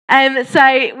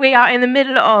So we are in the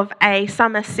middle of a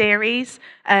summer series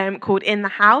called In the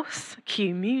House.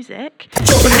 Cue music. So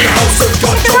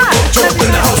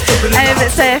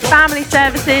family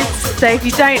services. So if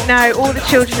you don't know, all the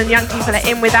children and young people are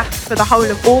in with us for the whole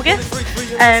of August.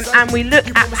 And we look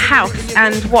at the house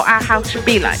and what our house should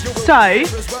be like. So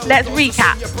let's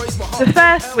recap. The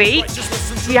first week,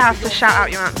 you have to shout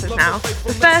out your answers now.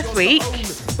 The first week,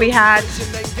 we had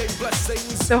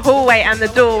the hallway and the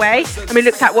doorway, and we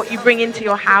looked at what you bring into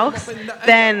your house.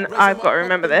 Then, I've got to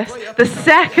remember this, the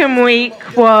second week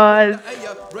was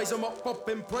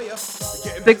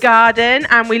the garden,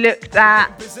 and we looked at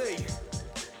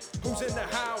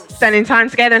spending time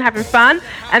together and having fun.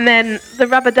 And then the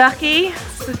rubber ducky,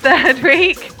 the third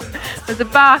week, was the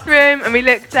bathroom, and we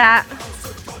looked at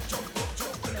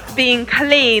being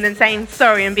clean and saying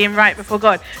sorry and being right before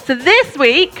God. So this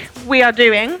week, we are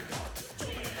doing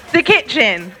the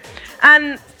kitchen.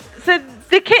 And so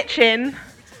the kitchen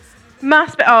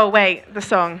must be... Oh, wait, the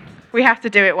song. We have to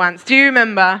do it once. Do you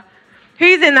remember?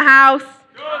 Who's in the house?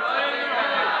 God's in the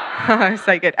house. Oh,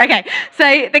 so good. Okay,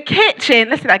 so the kitchen...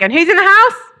 Let's do that again. Who's in the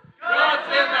house? God's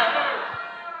in the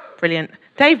house. Brilliant.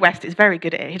 Dave West is very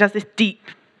good at it. He does this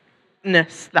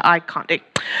deepness that I can't do.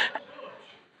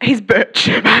 He's butch,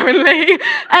 apparently.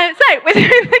 So we're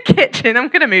doing the kitchen. I'm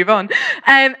going to move on.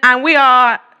 And we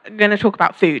are going to talk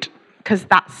about food, because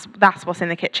that's what's in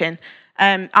the kitchen.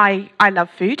 I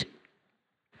love food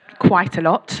quite a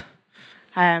lot.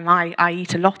 I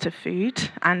eat a lot of food,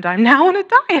 and I'm now on a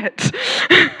diet.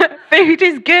 Food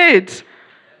is good. Does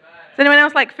anyone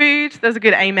else like food? There's a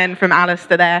good amen from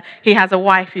Alistair there. He has a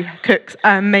wife who cooks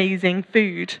amazing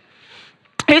food.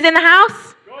 Who's in the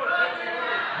house?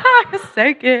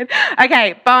 So good.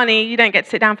 Okay, Barney, you don't get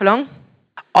to sit down for long.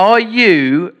 Are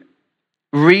you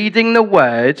reading the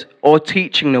word or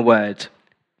teaching the word?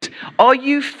 Are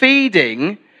you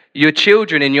feeding your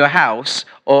children in your house,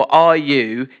 or are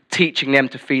you teaching them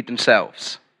to feed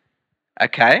themselves?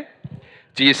 Okay.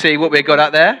 Do you see what we got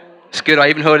out there? It's good. I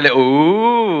even heard a little,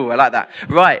 ooh, I like that.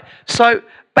 Right. So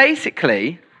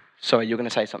basically, sorry, you're going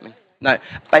to say something? No.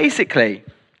 Basically,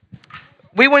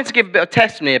 we wanted to give a bit of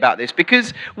testimony about this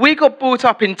because we got brought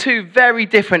up in two very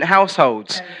different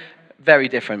households. Very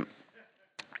different.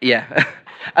 Yeah.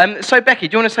 So, Becky,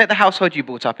 do you want to say the household you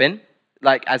brought up in?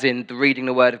 Like, as in the reading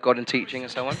the word of God and teaching and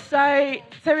so on?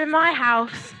 So in my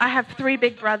house, I have 3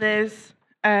 big brothers,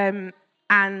 and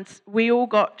we all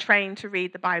got trained to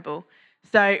read the Bible.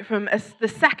 So from the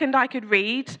second I could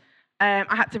read, I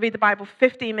had to read the Bible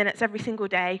 15 minutes every single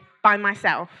day by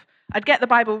myself. I'd get the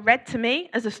Bible read to me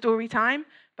as a story time,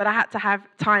 but I had to have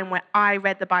time where I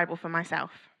read the Bible for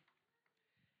myself.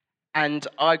 And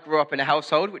I grew up in a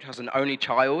household which was an only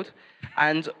child,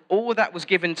 and all that was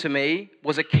given to me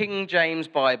was a King James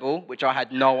Bible, which I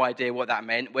had no idea what that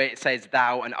meant, where it says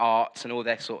thou and art and all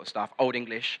that sort of stuff, Old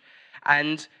English.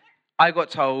 And I got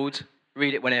told,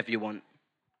 read it whenever you want.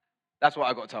 That's what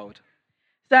I got told.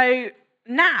 So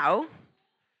now,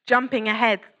 jumping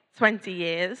ahead 20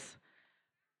 years,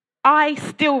 I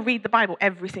still read the Bible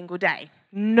every single day.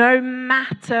 No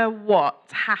matter what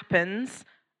happens,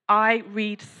 I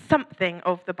read something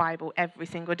of the Bible every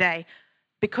single day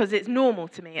because it's normal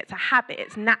to me. It's a habit.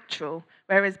 It's natural.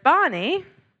 Whereas Barney,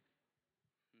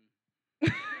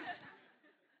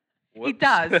 he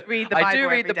does read the Bible I do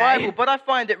read the Bible, but I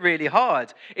find it really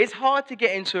hard. It's hard to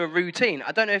get into a routine.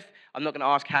 I don't know if, I'm not going to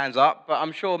ask hands up, but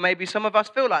I'm sure maybe some of us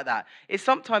feel like that. It's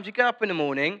sometimes you get up in the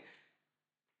morning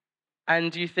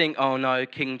and you think, oh no,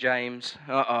 King James,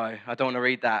 I don't want to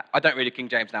read that. I don't read a King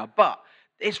James now, but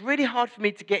it's really hard for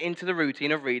me to get into the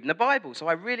routine of reading the Bible, so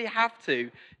I really have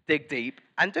to dig deep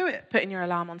and do it. Putting your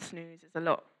alarm on snooze is a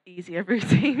lot easier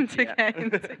routine to get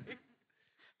into.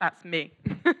 That's me.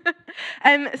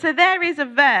 So there is a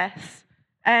verse,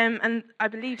 and I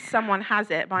believe someone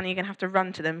has it. Barney, you're going to have to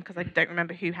run to them because I don't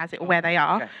remember who has it or where they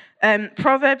are. Okay.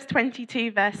 Proverbs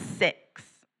 22, verse 6.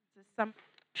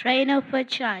 Train up a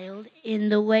child in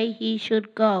the way he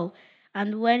should go,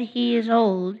 and when he is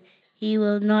old, he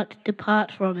will not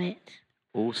depart from it.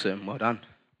 Awesome, well done.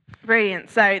 Brilliant.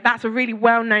 So that's a really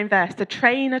well-known verse. To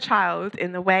train a child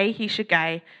in the way he should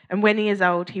go, and when he is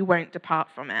old, he won't depart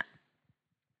from it.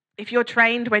 If you're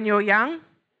trained when you're young,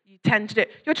 you tend to do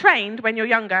it. You're trained when you're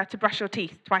younger to brush your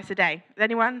teeth twice a day. Is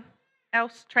anyone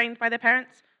else trained by their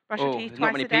parents? Brush your teeth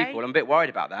twice a day? There's not many people. I'm a bit worried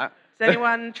about that. Is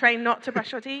anyone trained not to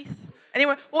brush your teeth?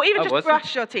 Anyone? Or even just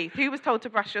brush your teeth. Who was told to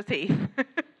brush your teeth?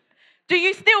 Do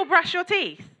you still brush your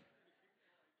teeth?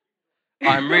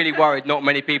 I'm really worried not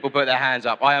many people put their hands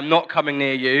up. I am not coming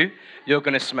near you. You're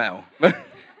going to smell.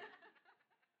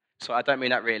 So I don't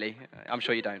mean that really. I'm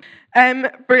sure you don't.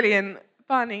 Brilliant.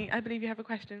 Barney, I believe you have a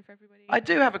question for everybody. I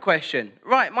do have a question.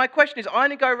 Right, my question is, I'm going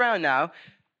to go around now.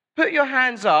 Put your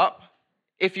hands up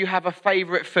if you have a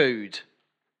favourite food.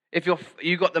 If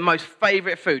you got the most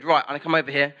favourite food. Right, I'm going to come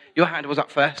over here. Your hand was up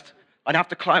first. I'd have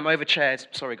to climb over chairs.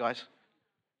 Sorry, guys.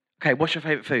 Okay, what's your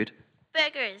favourite food?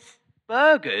 Burgers.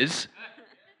 Burgers?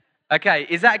 Okay,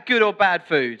 is that good or bad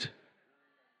food?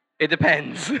 It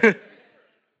depends.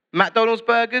 McDonald's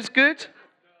burgers good?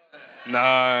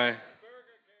 No.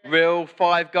 Real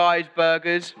Five Guys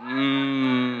burgers?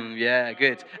 Yeah,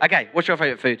 good. Okay, what's your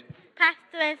favourite food?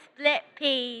 Pasta and split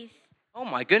peas. Oh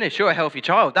my goodness, you're a healthy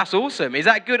child. That's awesome. Is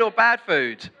that good or bad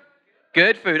food?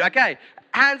 Good food. Okay,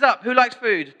 hands up. Who likes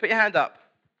food? Put your hand up.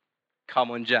 Come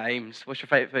on, James. What's your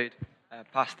favourite food?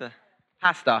 Pasta.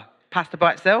 Pasta. Pasta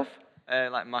by itself?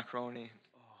 Like macaroni.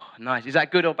 Oh, nice. Is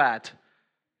that good or bad?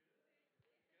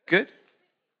 Good?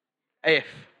 If.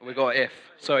 We got if.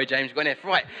 Sorry, James, we got an if.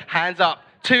 Right, hands up.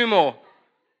 2 more.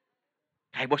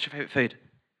 Okay, what's your favourite food?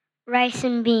 Rice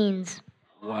and beans.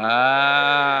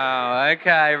 Wow.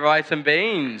 Okay, rice and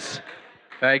beans.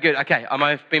 Very good. Okay,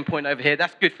 I've been pointing over here.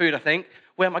 That's good food, I think.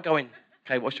 Where am I going?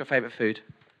 Okay, what's your favourite food?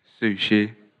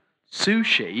 Sushi.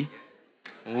 Sushi?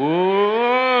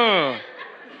 Ooh.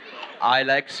 I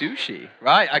like sushi.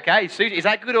 Right, okay. Sushi. Is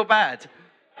that good or bad?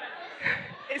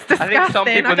 It's disgusting. I think some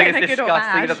people think it's good or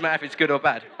disgusting. bad. It doesn't matter if it's good or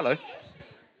bad. Hello.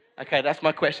 Okay, that's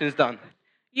my questions done.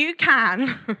 You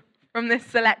can, from this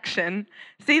selection,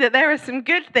 see that there are some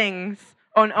good things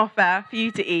on offer for you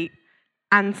to eat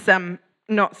and some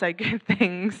not so good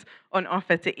things on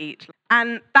offer to eat.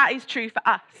 And that is true for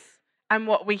us and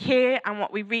what we hear and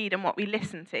what we read and what we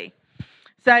listen to.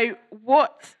 So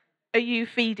what are you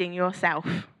feeding yourself?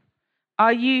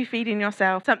 Are you feeding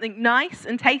yourself something nice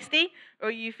and tasty, or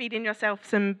are you feeding yourself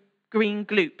some green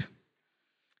gloop?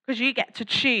 Because you get to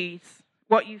choose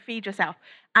what you feed yourself.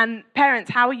 And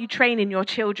parents, how are you training your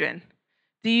children?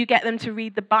 Do you get them to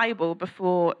read the Bible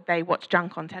before they watch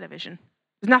junk on television?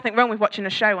 There's nothing wrong with watching a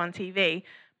show on TV,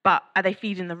 but are they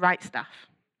feeding the right stuff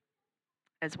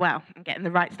as well and getting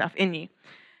the right stuff in you?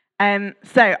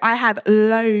 So I have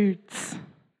loads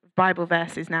of Bible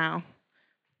verses now.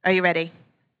 Are you ready?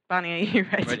 Barney, are you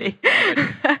ready?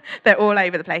 Ready. They're all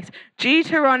over the place.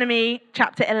 Deuteronomy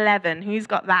chapter 11. Who's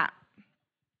got that?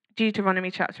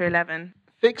 Deuteronomy chapter 11.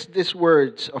 Fix these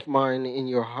words of mine in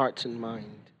your hearts and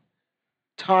mind.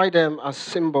 Tie them as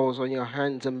symbols on your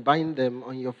hands and bind them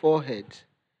on your foreheads.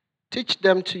 Teach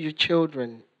them to your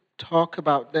children. Talk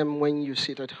about them when you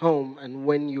sit at home and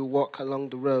when you walk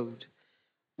along the road,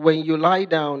 when you lie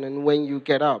down and when you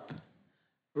get up.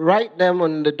 Write them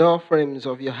on the door frames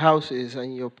of your houses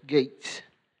and your gates,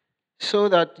 so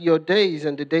that your days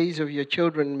and the days of your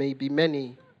children may be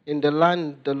many in the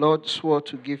land the Lord swore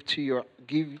to give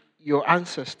your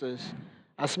ancestors,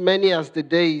 as many as the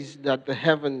days that the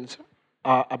heavens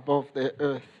are above the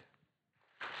earth.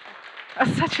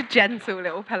 That's such a gentle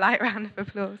little polite round of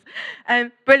applause.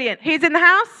 Brilliant. Who's in the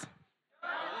house?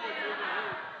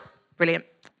 Brilliant.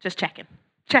 Just checking.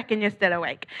 Checking you're still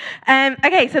awake.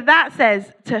 Okay, so that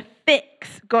says to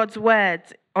fix God's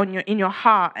words in your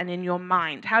heart and in your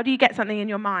mind. How do you get something in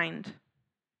your mind?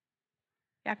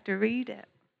 You have to read it.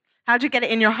 How do you get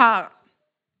it in your heart?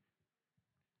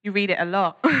 You read it a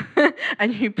lot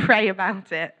and you pray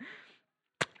about it.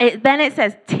 Then it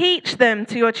says, teach them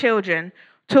to your children,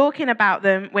 talking about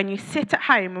them when you sit at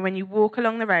home and when you walk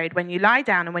along the road, when you lie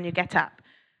down and when you get up.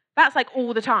 That's like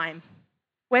all the time.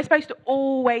 We're supposed to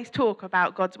always talk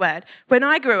about God's word. When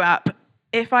I grew up,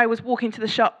 if I was walking to the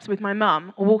shops with my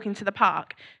mum or walking to the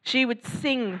park, she would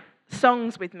sing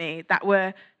songs with me that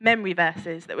were memory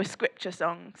verses, that were scripture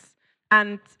songs.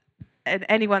 And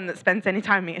anyone that spends any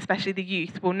time with me, especially the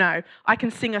youth, will know I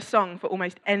can sing a song for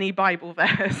almost any Bible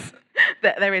verse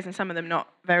that there is, and some of them not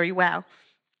very well.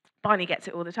 Barney gets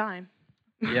it all the time.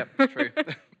 Yep, true.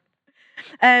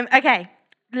 Okay,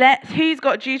 who's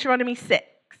got Deuteronomy 6?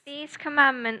 These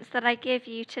commandments that I give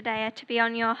you today are to be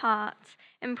on your hearts.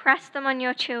 Impress them on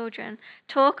your children.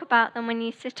 Talk about them when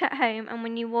you sit at home and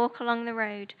when you walk along the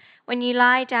road, when you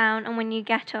lie down and when you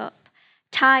get up.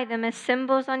 Tie them as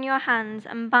symbols on your hands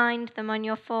and bind them on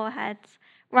your foreheads.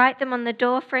 Write them on the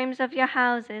door frames of your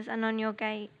houses and on your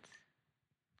gates.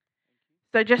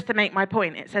 So just to make my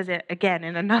point, it says it again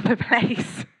in another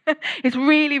place. It's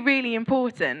really, really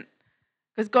important.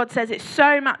 Because God says it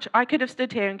so much. I could have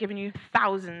stood here and given you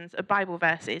thousands of Bible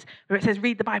verses where it says,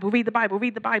 read the Bible, read the Bible,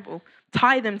 read the Bible.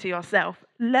 Tie them to yourself.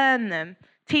 Learn them.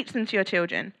 Teach them to your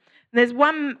children. And there's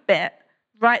one bit,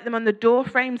 write them on the door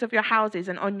frames of your houses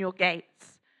and on your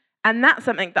gates. And that's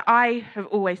something that I have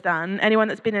always done. Anyone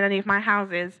that's been in any of my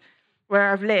houses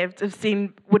where I've lived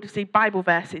would have seen Bible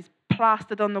verses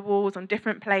plastered on the walls on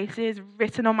different places,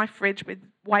 written on my fridge with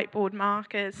whiteboard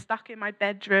markers, stuck in my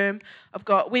bedroom.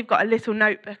 We've got a little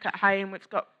notebook at home which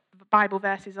got Bible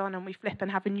verses on, and we flip and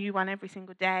have a new one every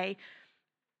single day.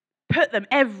 Put them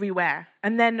everywhere,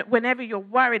 and then whenever you're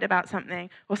worried about something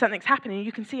or something's happening,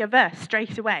 you can see a verse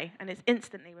straight away, and it's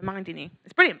instantly reminding you.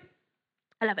 It's brilliant.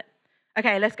 I love it.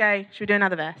 Okay, let's go. Should we do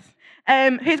another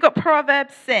verse? Who's got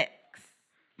Proverbs 6?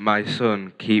 My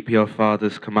son, keep your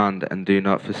father's command and do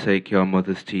not forsake your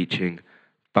mother's teaching.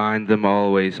 Bind them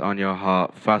always on your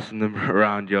heart, fasten them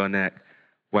around your neck.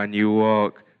 When you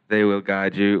walk, they will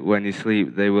guide you. When you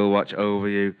sleep, they will watch over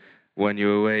you. When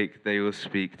you awake, they will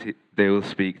speak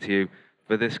to you.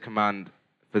 For this command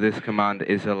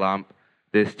is a lamp.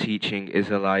 This teaching is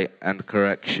a light, and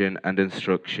correction and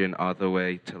instruction are the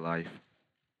way to life.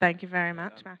 Thank you very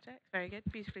much, Maciek. Very good.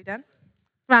 Beautifully done.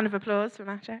 Round of applause for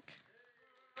Maciek.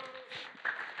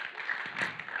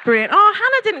 Brilliant. Oh,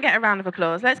 Hannah didn't get a round of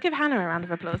applause. Let's give Hannah a round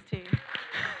of applause too.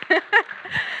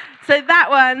 So that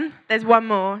one, there's one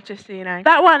more, just so you know.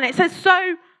 That one, it says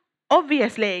so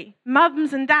obviously,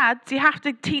 mums and dads, you have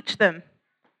to teach them.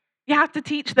 You have to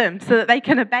teach them so that they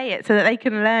can obey it, so that they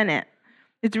can learn it.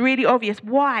 It's really obvious.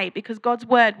 Why? Because God's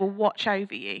word will watch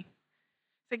over you.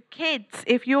 So kids,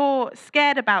 if you're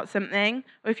scared about something,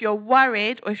 or if you're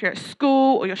worried, or if you're at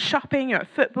school, or you're shopping, you're at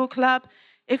a football club,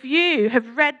 if you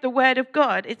have read the word of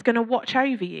God, it's going to watch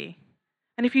over you.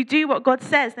 And if you do what God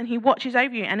says, then he watches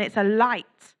over you, and it's a light.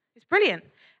 It's brilliant.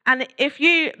 And if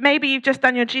maybe you've just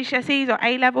done your GCSEs or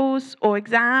A-levels or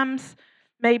exams,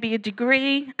 maybe a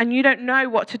degree, and you don't know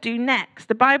what to do next,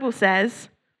 the Bible says,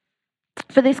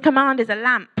 for this command is a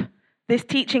lamp, this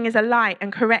teaching is a light,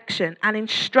 and correction and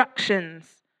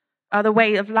instructions are the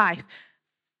way of life.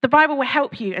 The Bible will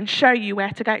help you and show you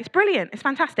where to go. It's brilliant. It's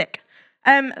fantastic.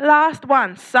 Last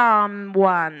one, Psalm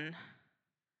 1.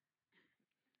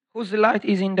 Whose delight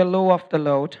is in the law of the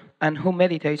Lord, and who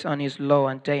meditates on his law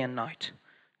and day and night.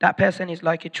 That person is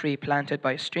like a tree planted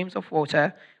by streams of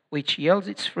water, which yields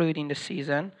its fruit in the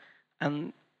season,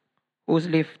 and whose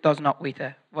leaf does not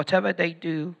wither. Whatever they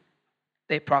do,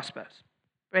 they prosper.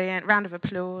 Brilliant. Round of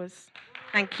applause.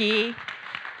 Thank you.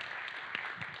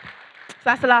 So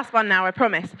that's the last one now, I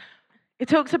promise. It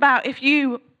talks about if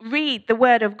you read the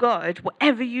word of God,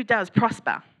 whatever you do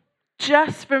prosper.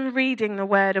 Just from reading the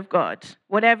word of God,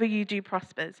 whatever you do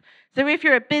prospers. So if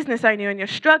you're a business owner and you're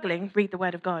struggling, read the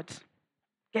word of God.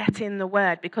 Get in the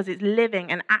word because it's living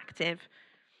and active.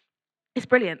 It's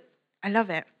brilliant. I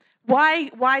love it. Why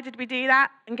did we do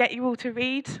that and get you all to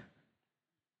read?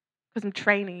 Because I'm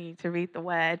training you to read the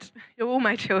word. You're all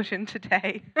my children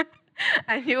today.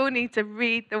 And you all need to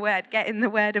read the word, get in the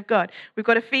word of God. We've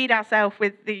got to feed ourselves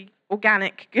with the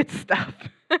organic good stuff.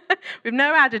 With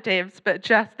no additives, but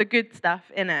just the good stuff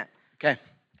in it. Okay,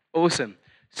 awesome.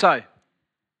 So,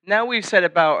 now we've said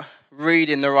about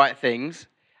reading the right things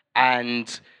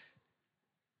and,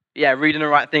 reading the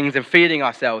right things and feeding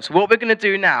ourselves. What we're going to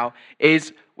do now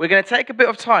is we're going to take a bit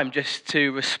of time just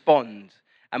to respond.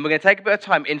 And we're going to take a bit of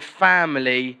time in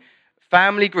family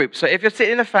groups. So if you're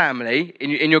sitting in a family,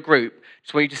 in your group,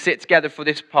 just want you to sit together for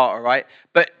this part, all right?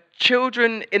 But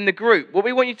children in the group, what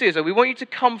we want you to do is we want you to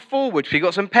come forward. We've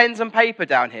got some pens and paper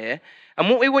down here. And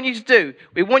what we want you to do,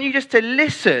 we want you just to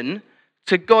listen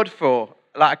to God for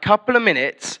like a couple of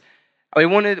minutes.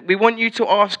 And we want you to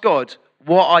ask God,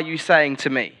 what are you saying to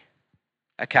me?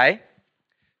 Okay?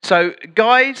 So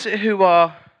guys who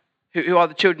are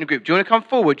the children group, do you want to come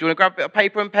forward? Do you want to grab a bit of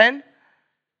paper and pen?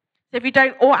 So if you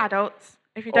don't, or adults,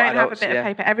 if you don't have a bit yeah. of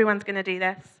paper, everyone's going to do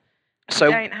this. So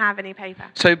You don't have any paper.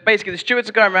 So basically, the stewards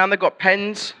are going around. They've got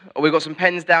pens, or we've got some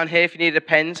pens down here. If you need the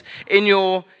pens, in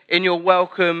your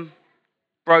welcome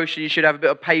brochure, you should have a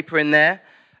bit of paper in there,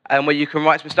 where you can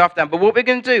write some stuff down. But what we're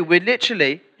going to do, we're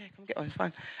literally, come get on, it's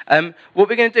fine. What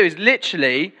we're going to do is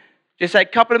literally just take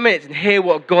a couple of minutes and hear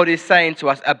what God is saying to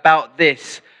us about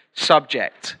this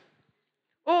subject.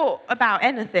 Or about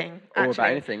anything, actually. Or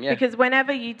about anything, yeah. Because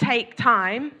whenever you take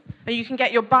time, and you can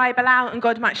get your Bible out, and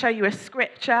God might show you a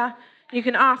scripture. You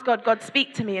can ask God,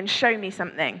 speak to me and show me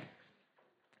something.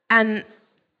 And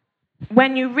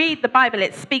when you read the Bible,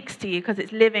 it speaks to you because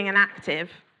it's living and active.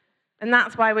 And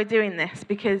that's why we're doing this,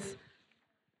 because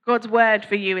God's word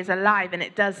for you is alive and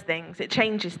it does things. It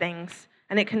changes things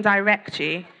and it can direct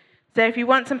you. So if you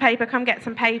want some paper, come get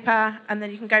some paper and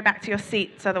then you can go back to your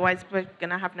seats. Otherwise, we're going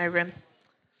to have no room.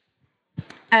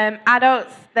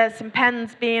 Adults, there's some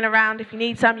pens being around. If you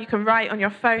need some, you can write on your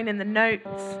phone in the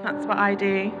notes. That's what I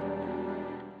do.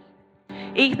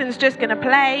 Ethan's just going to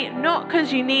play, not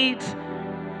because you need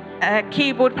a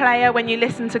keyboard player when you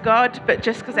listen to God, but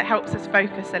just because it helps us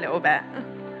focus a little bit.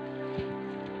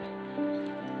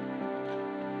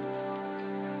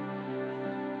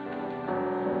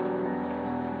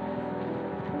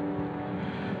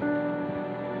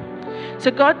 So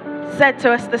God said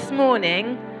to us this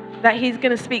morning that he's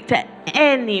going to speak to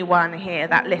anyone here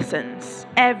that listens.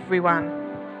 Everyone.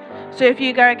 So if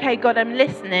you go, okay, God, I'm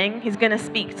listening, he's going to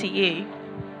speak to you.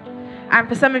 And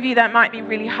for some of you, that might be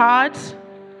really hard.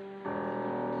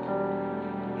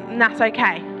 And that's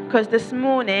okay. Because this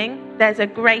morning, there's a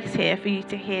grace here for you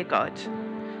to hear God.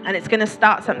 And it's going to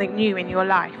start something new in your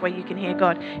life where you can hear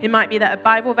God. It might be that a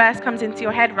Bible verse comes into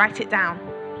your head, write it down.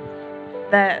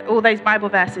 All those Bible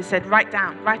verses said, write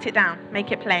it down,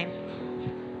 make it plain.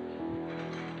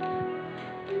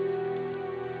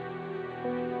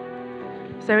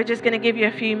 So we're just going to give you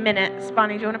a few minutes.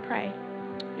 Barney, do you want to pray?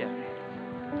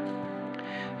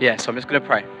 Yeah, so I'm just going to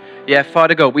pray. Yeah,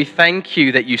 Father God, we thank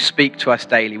you that you speak to us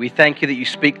daily. We thank you that you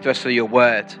speak to us through your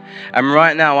word. And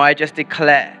right now, I just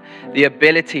declare the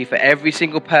ability for every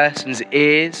single person's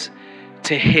ears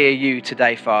to hear you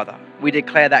today, Father. We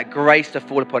declare that grace to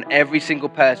fall upon every single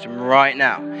person right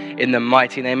now in the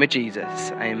mighty name of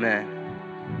Jesus. Amen.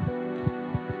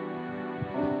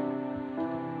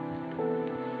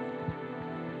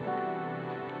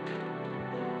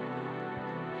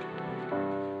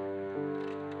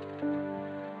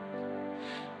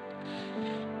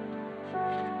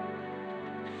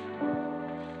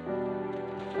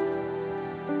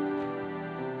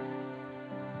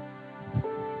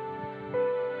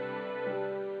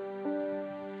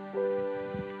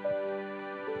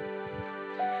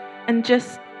 And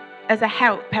just as a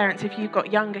help, parents, if you've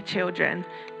got younger children,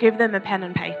 give them a pen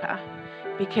and paper,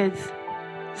 because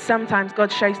sometimes God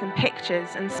shows them pictures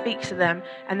and speaks to them,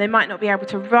 and they might not be able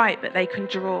to write, but they can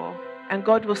draw. And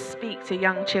God will speak to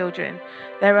young children.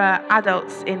 There are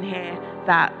adults in here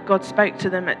that God spoke to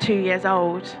them at 2 years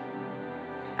old,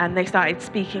 and they started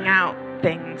speaking out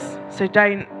things. So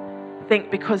don't think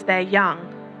because they're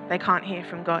young, they can't hear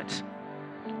from God.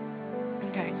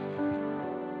 Okay.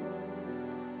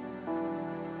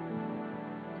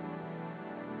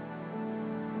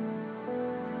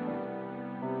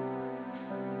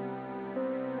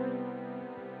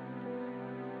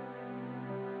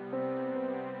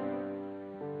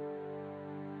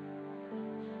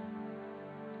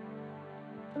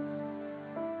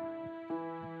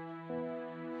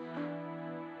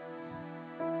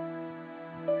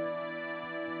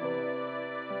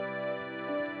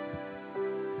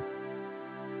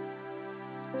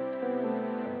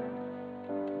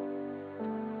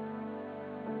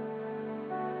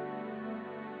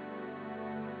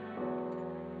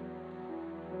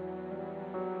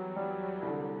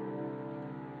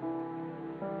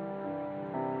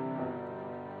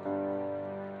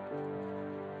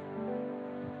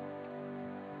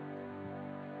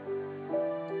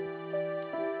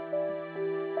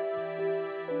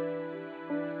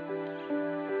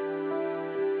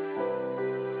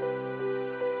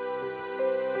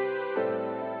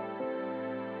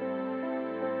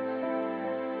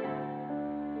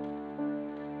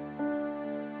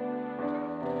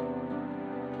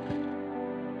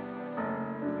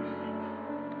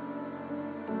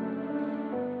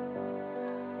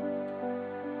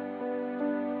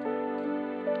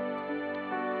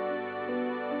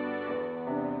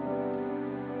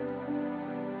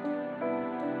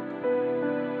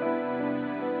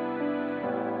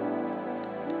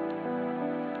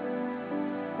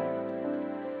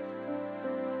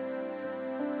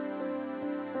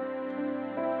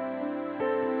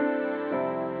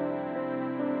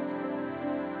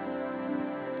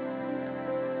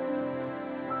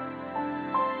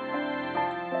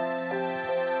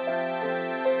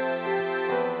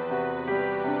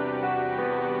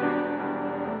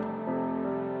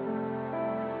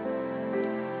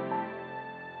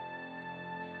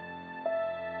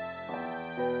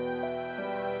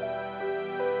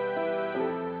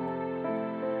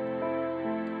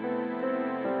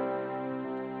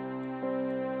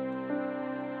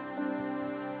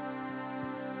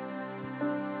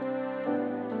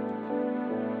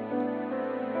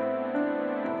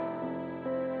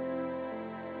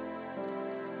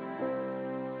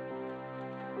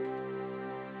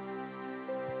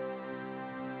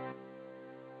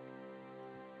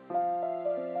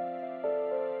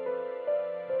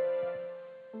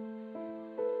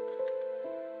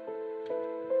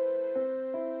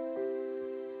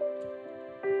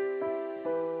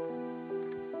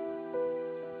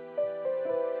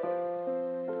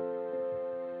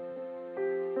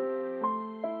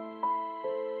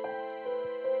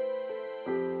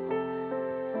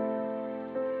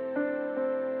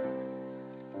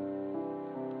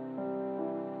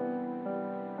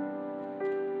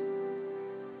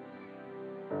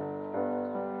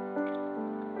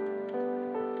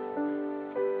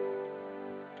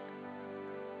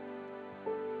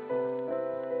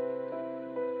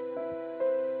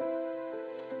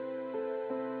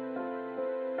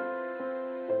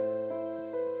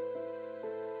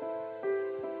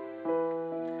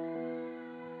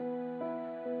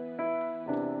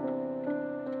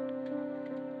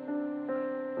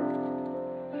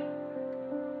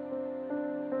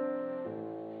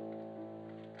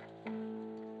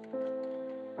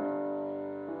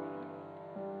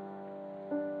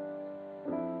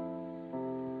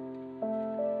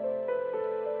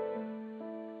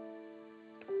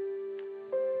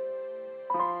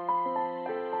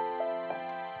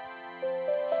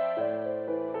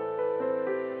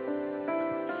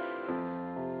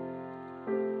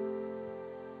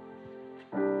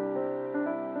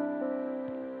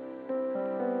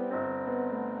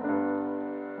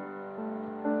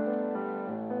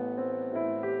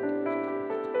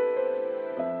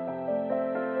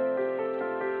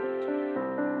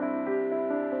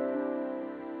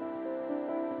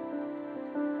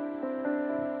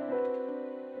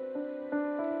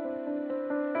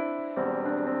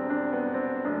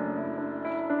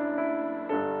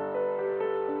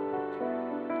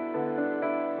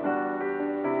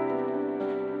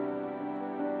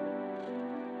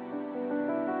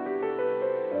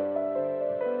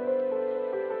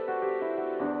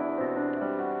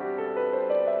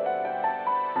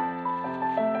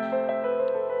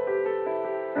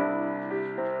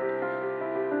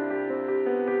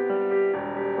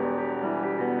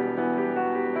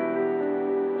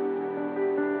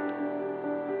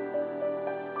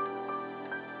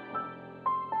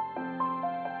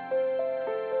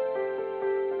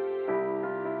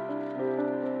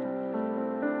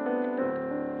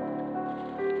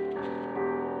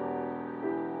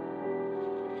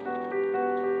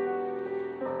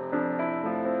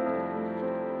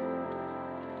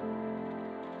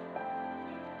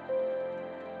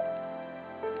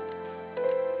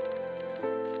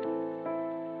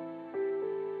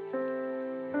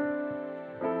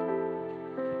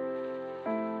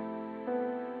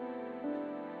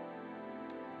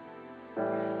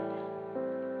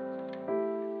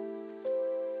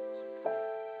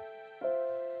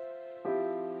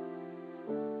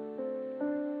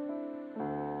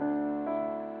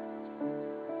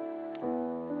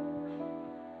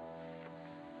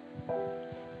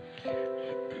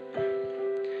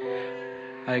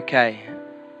 Okay.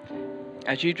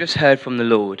 As you just heard from the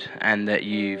Lord and that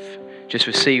you've just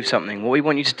received something, what we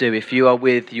want you to do, if you are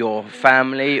with your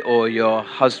family or you're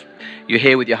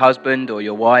here with your husband or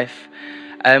your wife,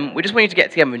 we just want you to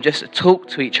get together and just talk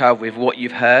to each other with what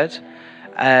you've heard.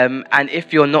 And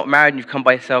if you're not married and you've come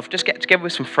by yourself, just get together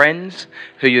with some friends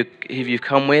who you've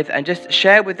come with and just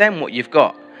share with them what you've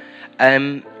got.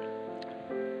 And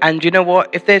you know what?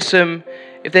 If there's some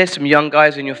young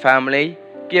guys in your family,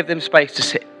 give them space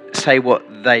to say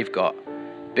what they've got.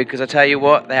 Because I tell you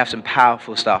what, they have some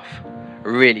powerful stuff.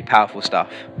 Really powerful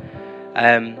stuff.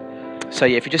 So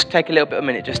yeah, if you just take a little bit of a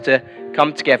minute just to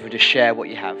come together and just share what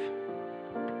you have.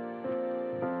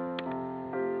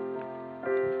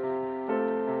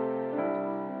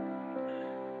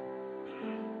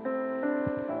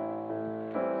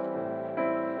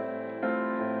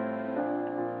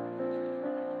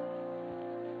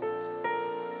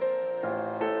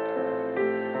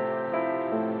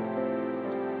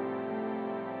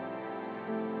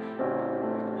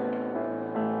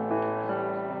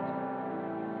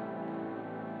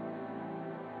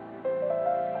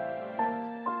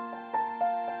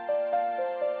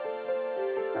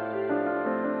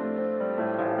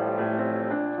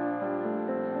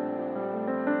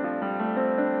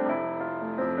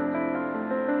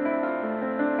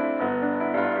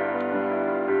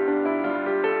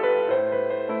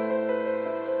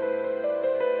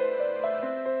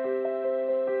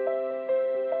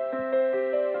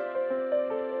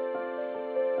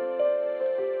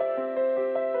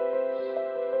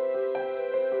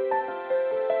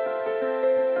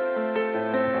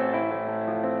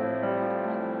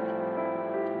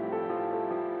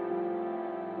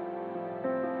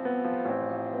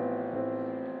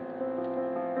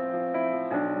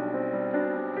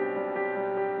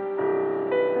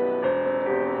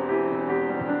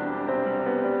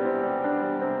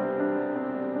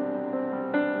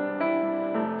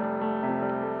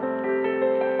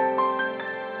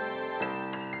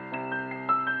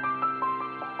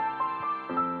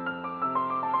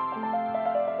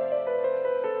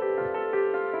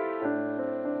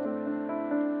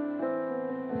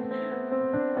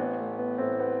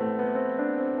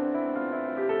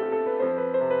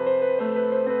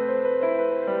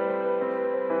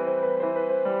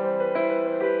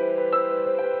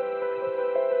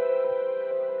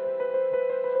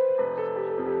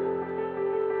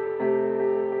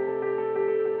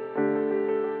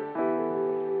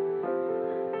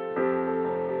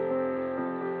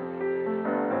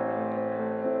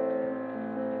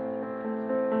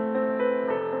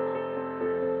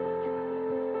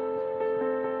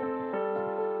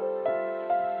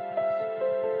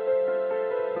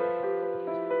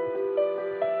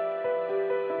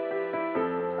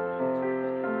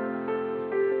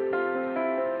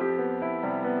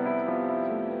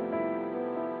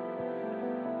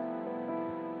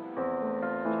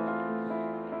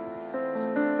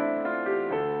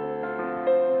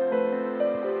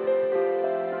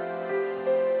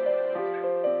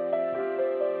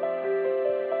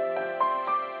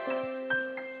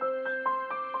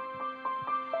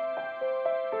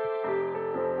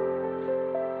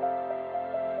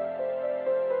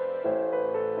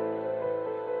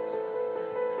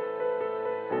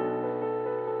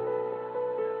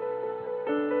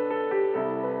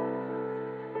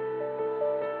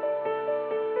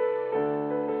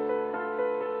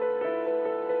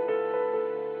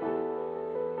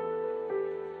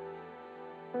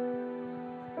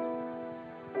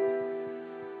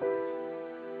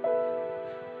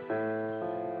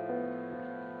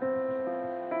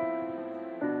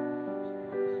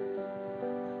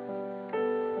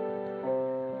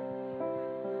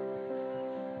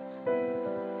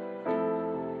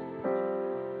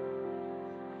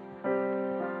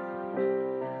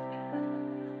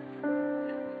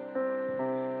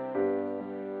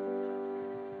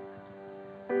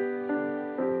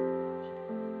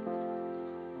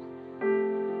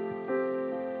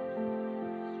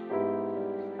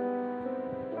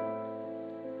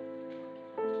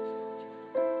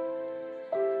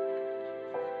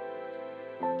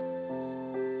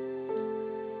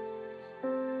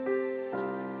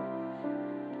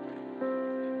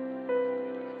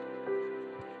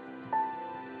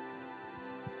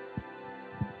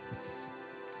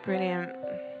 Brilliant.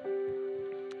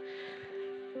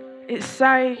 It's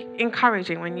so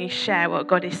encouraging when you share what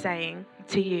God is saying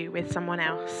to you with someone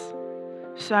else.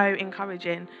 So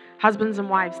encouraging. Husbands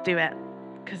and wives do it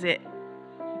because it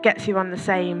gets you on the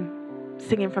same,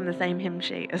 singing from the same hymn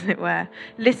sheet, as it were.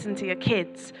 Listen to your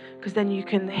kids because then you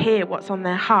can hear what's on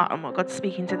their heart and what God's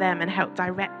speaking to them and help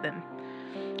direct them.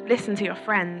 listen to your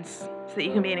friends so that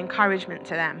you can be an encouragement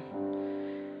to them.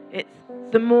 It's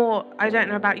the more, I don't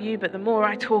know about you, but the more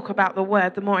I talk about the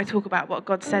word, the more I talk about what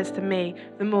God says to me,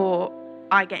 the more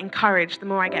I get encouraged, the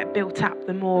more I get built up,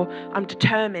 the more I'm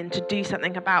determined to do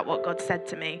something about what God said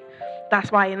to me.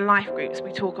 That's why in life groups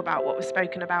we talk about what was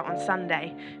spoken about on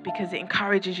Sunday, because it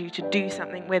encourages you to do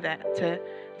something with it,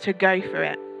 to go for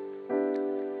it.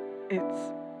 It's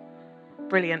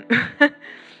brilliant.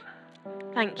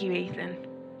 Thank you, Ethan.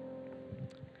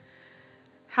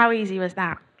 How easy was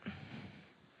that?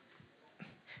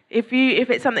 If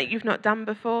it's something you've not done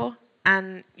before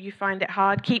and you find it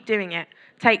hard, keep doing it.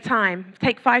 Take time.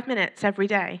 Take 5 minutes every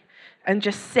day and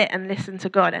just sit and listen to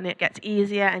God, and it gets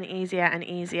easier and easier and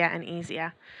easier and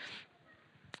easier.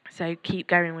 So keep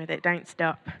going with it. Don't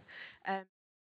stop.